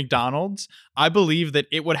to eat McDonald's, I believe that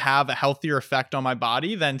it would have a healthier effect on my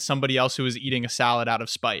body than somebody else who was eating a salad out of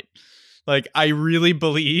spite. Like, I really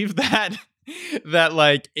believe that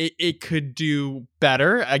like it could do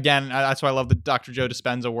better. Again, that's why I love the Dr. Joe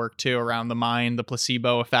Dispenza work too, around the mind, the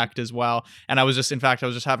placebo effect as well. And I was just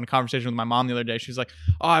having a conversation with my mom the other day. She's like,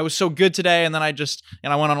 oh, I was so good today. And then I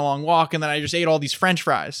went on a long walk and then I just ate all these French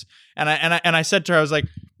fries. And I said to her, I was like,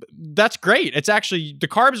 that's great. It's actually, the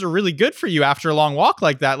carbs are really good for you after a long walk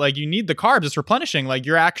like that. Like, you need the carbs, it's replenishing. Like,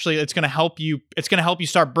 it's going to help you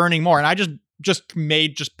start burning more. And I just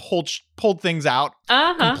pulled things out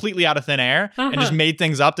completely out of thin air and just made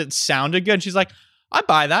things up that sounded good. And she's like, I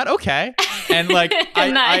buy that. Okay. And like,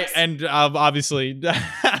 nice. obviously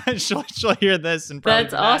she'll hear this and probably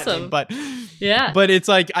that's awesome. But Yeah. But it's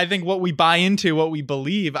like, I think what we buy into, what we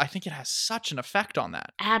believe, I think it has such an effect on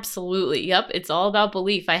that. Absolutely. Yep. It's all about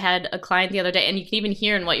belief. I had a client the other day, and you can even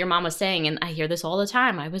hear in what your mom was saying, and I hear this all the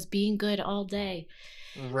time. I was being good all day.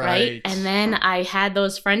 Right. And then I had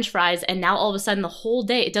those French fries, and now all of a sudden the whole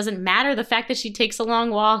day, it doesn't matter the fact that she takes a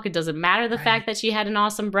long walk. It doesn't matter the fact that she had an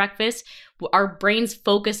awesome breakfast. Our brains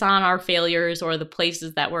focus on our failures or the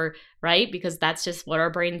places that were right, because that's just what our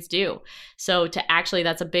brains do. So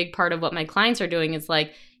that's a big part of what my clients are doing is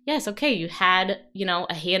like, yes, okay, you had,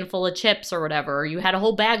 a handful of chips or whatever, or you had a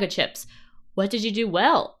whole bag of chips. What did you do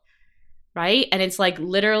well? Right. And it's like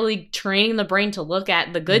literally training the brain to look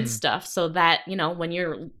at the good stuff so that,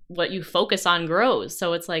 when what you focus on grows.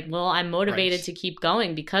 So it's like, well, I'm motivated to keep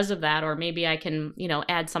going because of that. Or maybe I can,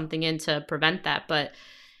 add something in to prevent that. But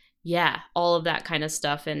yeah, all of that kind of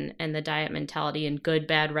stuff and the diet mentality and good,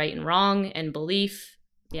 bad, right, and wrong and belief.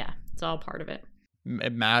 Yeah, it's all part of it.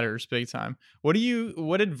 It matters big time. What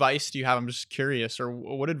advice do you have? I'm just curious, or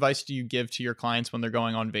what advice do you give to your clients when they're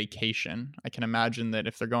going on vacation? I can imagine that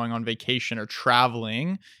if they're going on vacation or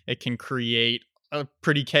traveling, it can create a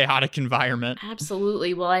pretty chaotic environment.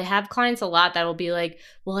 Absolutely. Well, I have clients a lot that will be like,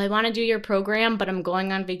 well, I want to do your program, but I'm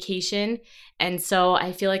going on vacation. And so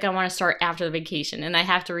I feel like I want to start after the vacation. And I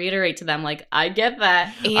have to reiterate to them, like, I get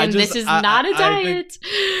that. And this is not a diet,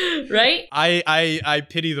 right? I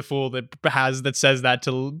pity the fool that says that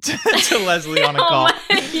to Leslie on a call.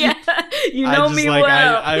 Yeah, you know me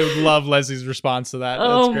well. I love Leslie's response to that.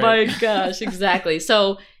 Oh my gosh, exactly.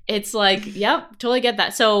 So it's like, yep, totally get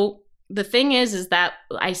that. So the thing is that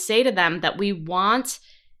I say to them that we want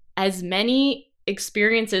as many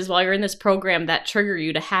experiences while you're in this program that trigger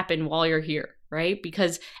you to happen while you're here, right?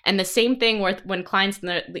 And the same thing with when clients,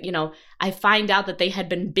 I find out that they had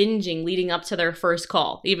been binging leading up to their first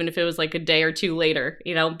call, even if it was like a day or two later,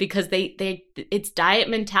 because it's diet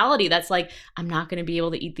mentality that's like, I'm not going to be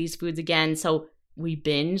able to eat these foods again. So we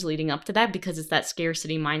binge leading up to that because it's that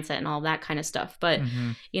scarcity mindset and all that kind of stuff. But,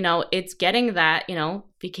 it's getting that,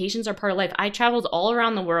 vacations are part of life. I traveled all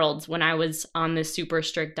around the world when I was on this super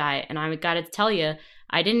strict diet. And I got to tell you,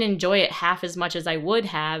 I didn't enjoy it half as much as I would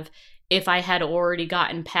have if I had already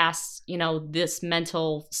gotten past, this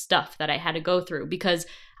mental stuff that I had to go through, because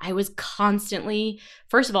I was constantly,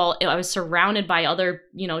 first of all, I was surrounded by other,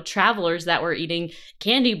 travelers that were eating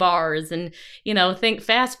candy bars and, think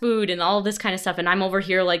fast food and all this kind of stuff. And I'm over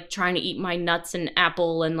here like trying to eat my nuts and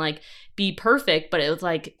apple and like be perfect. But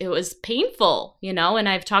it was painful, and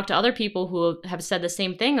I've talked to other people who have said the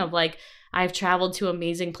same thing of like, I've traveled to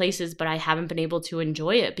amazing places, but I haven't been able to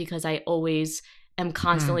enjoy it because I always am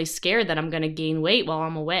constantly scared that I'm going to gain weight while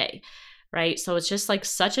I'm away. Right. So it's just like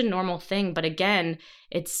such a normal thing. But again,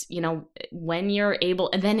 it's, when you're able,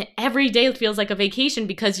 and then every day feels like a vacation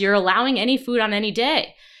because you're allowing any food on any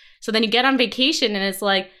day. So then you get on vacation and it's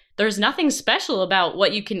like, there's nothing special about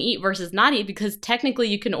what you can eat versus not eat, because technically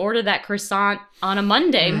you can order that croissant on a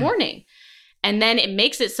Monday morning. And then it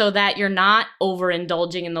makes it so that you're not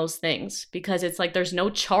overindulging in those things, because it's like there's no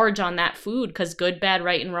charge on that food because good, bad,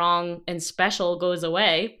 right, and wrong and special goes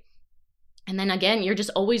away. And then again, you're just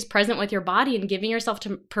always present with your body and giving yourself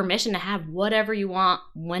permission to have whatever you want,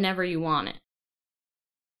 whenever you want it.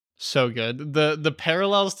 So good. The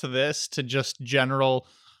parallels to this, to just general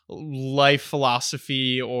life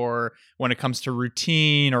philosophy, or when it comes to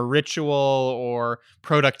routine or ritual or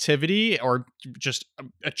productivity or just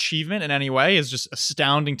achievement in any way, is just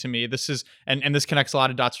astounding to me. This is, and this connects a lot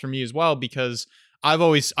of dots for me as well, because I've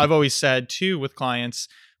always said too with clients,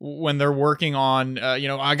 when they're working on,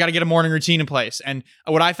 I got to get a morning routine in place. And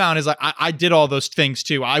what I found is like, I did all those things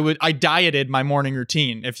too. I dieted my morning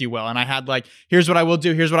routine, if you will. And I had like, here's what I will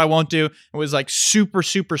do, here's what I won't do. It was like super,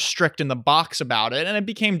 super strict in the box about it. And it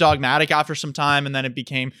became dogmatic after some time. And then it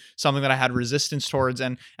became something that I had resistance towards.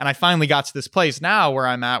 And I finally got to this place now where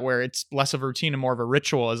I'm at, where it's less of a routine and more of a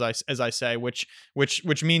ritual, as I say, which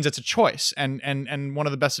means it's a choice. And one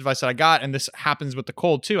of the best advice that I got, and this happens with the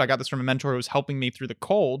cold too. I got this from a mentor who was helping me through the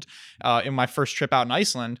cold in my first trip out in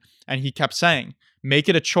Iceland. And he kept saying, make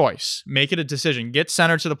it a choice, make it a decision, get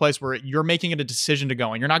centered to the place where you're making it a decision to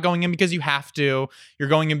go in. You're not going in because you have to, you're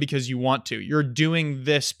going in because you want to. You're doing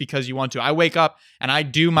this because you want to. I wake up and I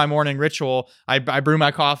do my morning ritual. I brew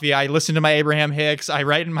my coffee. I listen to my Abraham Hicks. I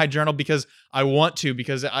write in my journal because I want to,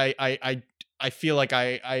 because I feel like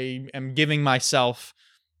I am giving myself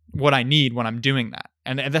what I need when I'm doing that.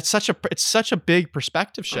 And that's such a big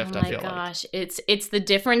perspective shift. I feel like. Oh my gosh. It's the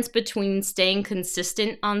difference between staying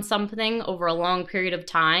consistent on something over a long period of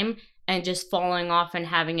time and just falling off and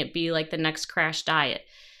having it be like the next crash diet.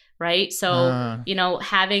 Right. So,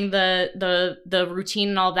 having the routine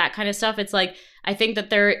and all that kind of stuff, it's like, I think that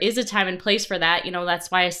there is a time and place for that.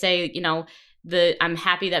 That's why I say, I'm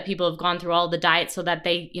happy that people have gone through all the diets so that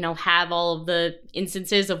they, have all of the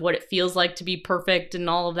instances of what it feels like to be perfect and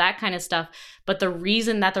all of that kind of stuff. But the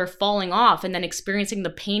reason that they're falling off and then experiencing the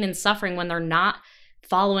pain and suffering when they're not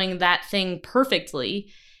following that thing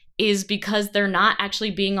perfectly is because they're not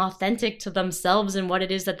actually being authentic to themselves and what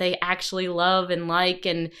it is that they actually love and like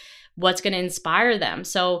and what's going to inspire them.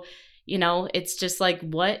 So, it's just like,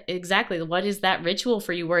 what is that ritual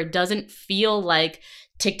for you where it doesn't feel like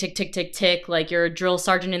tick, tick, tick, tick, tick, like you're a drill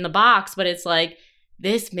sergeant in the box, but it's like,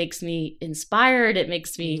 this makes me inspired. It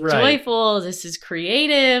makes me joyful. This is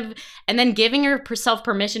creative. And then giving yourself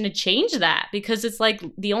permission to change that, because it's like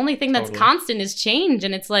the only thing that's constant is change.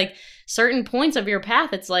 And it's like certain points of your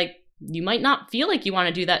path, it's like you might not feel like you want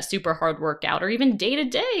to do that super hard workout or even day to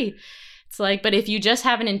day. It's like, but if you just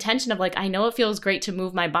have an intention of like, I know it feels great to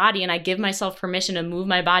move my body and I give myself permission to move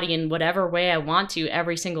my body in whatever way I want to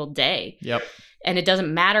every single day. Yep. And it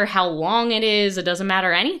doesn't matter how long it is. It doesn't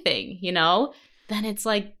matter anything, then it's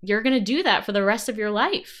like you're going to do that for the rest of your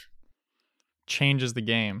life. Changes the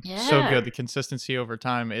game. Yeah. So good. The consistency over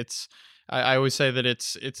time. I always say that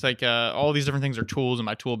it's like all these different things are tools in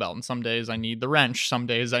my tool belt. And some days I need the wrench. Some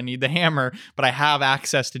days I need the hammer. But I have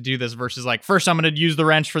access to do this versus like, first I'm going to use the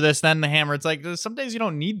wrench for this, then the hammer. It's like some days you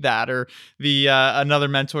don't need that. Or the another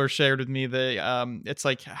mentor shared with me it's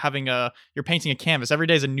like you're painting a canvas. Every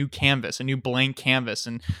day is a new canvas, a new blank canvas.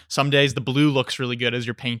 And some days the blue looks really good as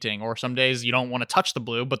you're painting. Or some days you don't want to touch the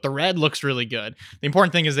blue, but the red looks really good. The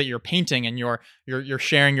important thing is that you're painting and you're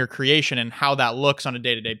sharing your creation, and how that looks on a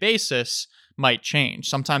day-to-day basis might change.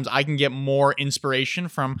 Sometimes I can get more inspiration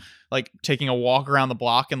from like taking a walk around the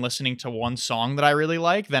block and listening to one song that I really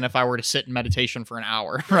like than if I were to sit in meditation for an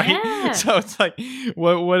hour, right? Yeah. So it's like,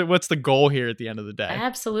 what's the goal here at the end of the day?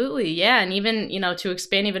 Absolutely. Yeah. And even, to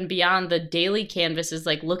expand even beyond the daily canvas is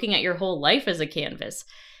like looking at your whole life as a canvas.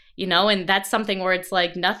 And that's something where it's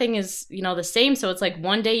like nothing is, the same. So it's like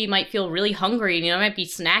one day you might feel really hungry and, it might be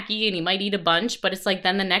snacky and you might eat a bunch, but it's like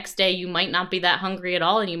then the next day you might not be that hungry at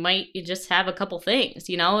all and you just have a couple things,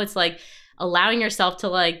 it's like allowing yourself to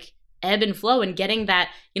like ebb and flow and getting that,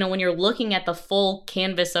 when you're looking at the full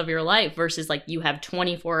canvas of your life versus like you have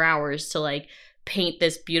 24 hours to like paint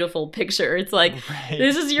this beautiful picture. It's like,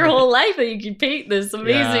 this is your whole life that you can paint this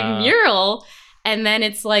amazing mural. And then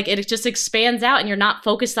it's like, it just expands out and you're not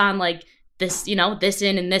focused on like this, this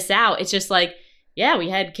in and this out. It's just like, yeah, we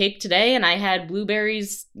had cake today and I had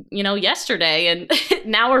blueberries, yesterday, and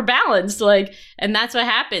now we're balanced. Like, and that's what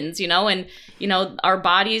happens, and, our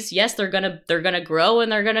bodies, yes, they're going to grow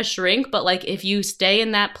and they're going to shrink. But like, if you stay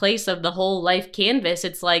in that place of the whole life canvas,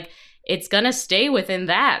 it's like, it's going to stay within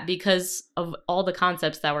that because of all the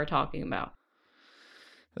concepts that we're talking about.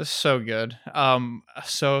 That's so good.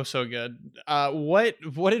 So good.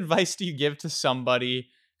 What advice do you give to somebody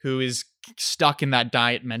who is stuck in that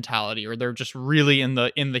diet mentality, or they're just really in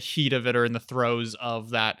the heat of it or in the throes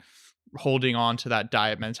of that, holding on to that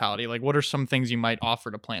diet mentality? Like, what are some things you might offer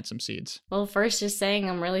to plant some seeds? Well, first, just saying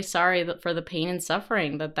I'm really sorry for the pain and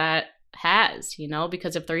suffering that has,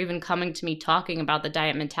 because if they're even coming to me talking about the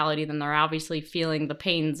diet mentality, then they're obviously feeling the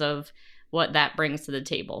pains of what that brings to the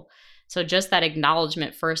table. So just that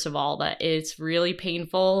acknowledgement, first of all, that it's really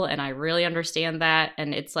painful and I really understand that.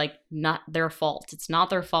 And it's like not their fault. It's not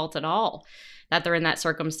their fault at all that they're in that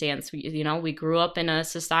circumstance. We grew up in a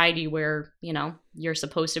society where, you're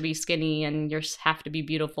supposed to be skinny and you have to be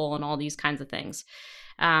beautiful and all these kinds of things.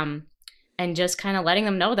 And just kind of letting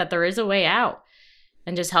them know that there is a way out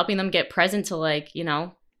and just helping them get present to like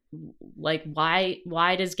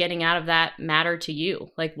why does getting out of that matter to you?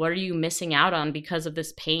 Like, what are you missing out on because of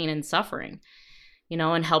this pain and suffering?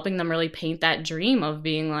 And helping them really paint that dream of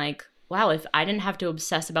being like, wow, if I didn't have to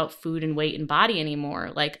obsess about food and weight and body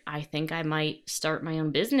anymore, like, I think I might start my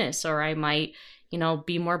own business, or I might,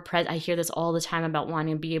 be more present. I hear this all the time about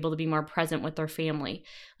wanting to be able to be more present with their family.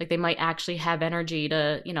 Like, they might actually have energy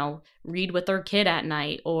to, read with their kid at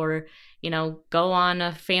night, or, go on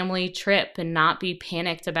a family trip and not be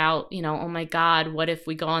panicked about, oh my God, what if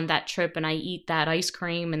we go on that trip and I eat that ice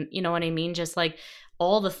cream? And you know what I mean? Just like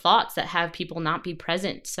all the thoughts that have people not be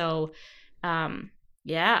present. So,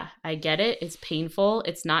 yeah, I get it. It's painful.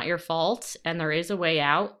 It's not your fault. And there is a way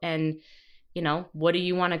out. And, what do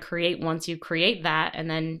you want to create once you create that? And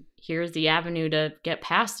then here's the avenue to get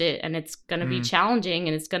past it. And it's going to be challenging,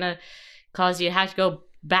 and it's going to cause you to have to go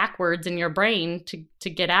backwards in your brain to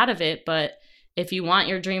get out of it. But if you want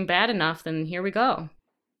your dream bad enough, then here we go.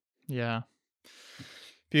 Yeah.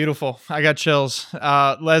 Beautiful. I got chills.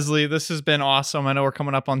 Leslie, this has been awesome. I know we're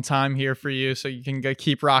coming up on time here for you, so you can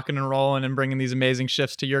keep rocking and rolling and bringing these amazing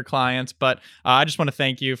shifts to your clients. But I just want to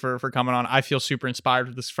thank you for coming on. I feel super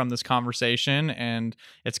inspired from this conversation, and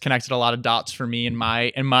it's connected a lot of dots for me in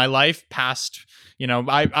my life past.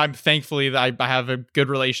 I'm thankfully that I have a good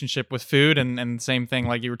relationship with food, and same thing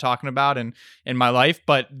like you were talking about in my life.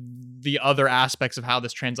 But the other aspects of how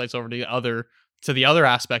this translates over to the other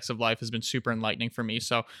aspects of life has been super enlightening for me.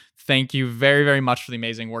 So thank you very, very much for the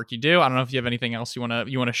amazing work you do. I don't know if you have anything else you want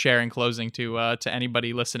to share in closing to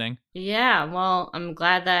anybody listening. Yeah, well, I'm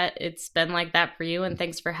glad that it's been like that for you, and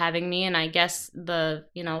thanks for having me. And I guess the,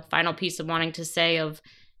 final piece of wanting to say of,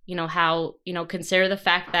 how, consider the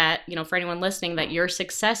fact that, for anyone listening, that your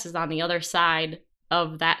success is on the other side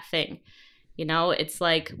of that thing. It's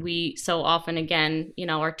like we so often, again,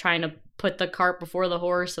 are trying to put the cart before the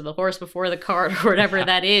horse or the horse before the cart or whatever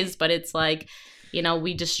that is. But it's like,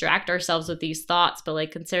 we distract ourselves with these thoughts, but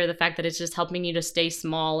like consider the fact that it's just helping you to stay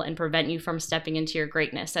small and prevent you from stepping into your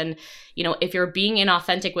greatness. And, if you're being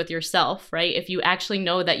inauthentic with yourself, right? If you actually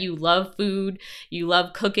know that you love food, you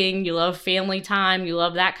love cooking, you love family time, you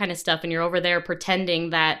love that kind of stuff, and you're over there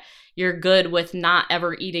pretending that you're good with not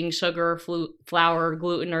ever eating sugar, flour,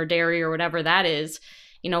 gluten, or dairy, or whatever that is,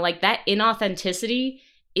 like that inauthenticity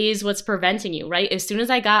is what's preventing you, right? As soon as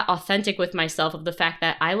I got authentic with myself of the fact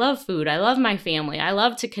that I love food, I love my family, I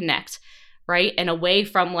love to connect, right? And away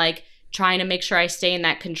from like trying to make sure I stay in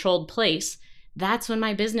that controlled place, that's when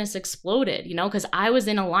my business exploded, because I was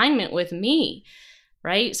in alignment with me,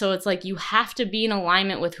 right? So it's like you have to be in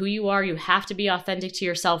alignment with who you are. You have to be authentic to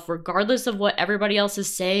yourself, regardless of what everybody else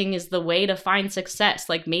is saying is the way to find success.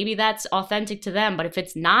 Like maybe that's authentic to them, but if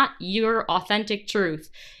it's not your authentic truth,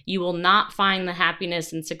 you will not find the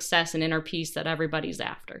happiness and success and inner peace that everybody's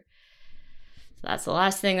after. So that's the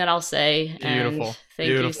last thing that I'll say. Beautiful. And thank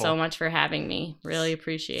you so much for having me. Really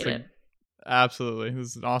appreciate it. Absolutely. This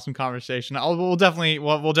is an awesome conversation. We'll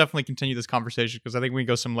definitely continue this conversation because I think we can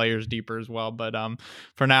go some layers deeper as well. But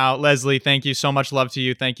for now, Leslie, thank you so much. Love to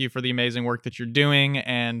you. Thank you for the amazing work that you're doing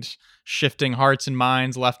and shifting hearts and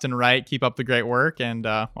minds left and right. Keep up the great work, and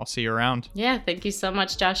I'll see you around. Yeah. Thank you so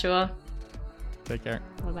much, Joshua. Take care.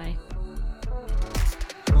 Bye-bye.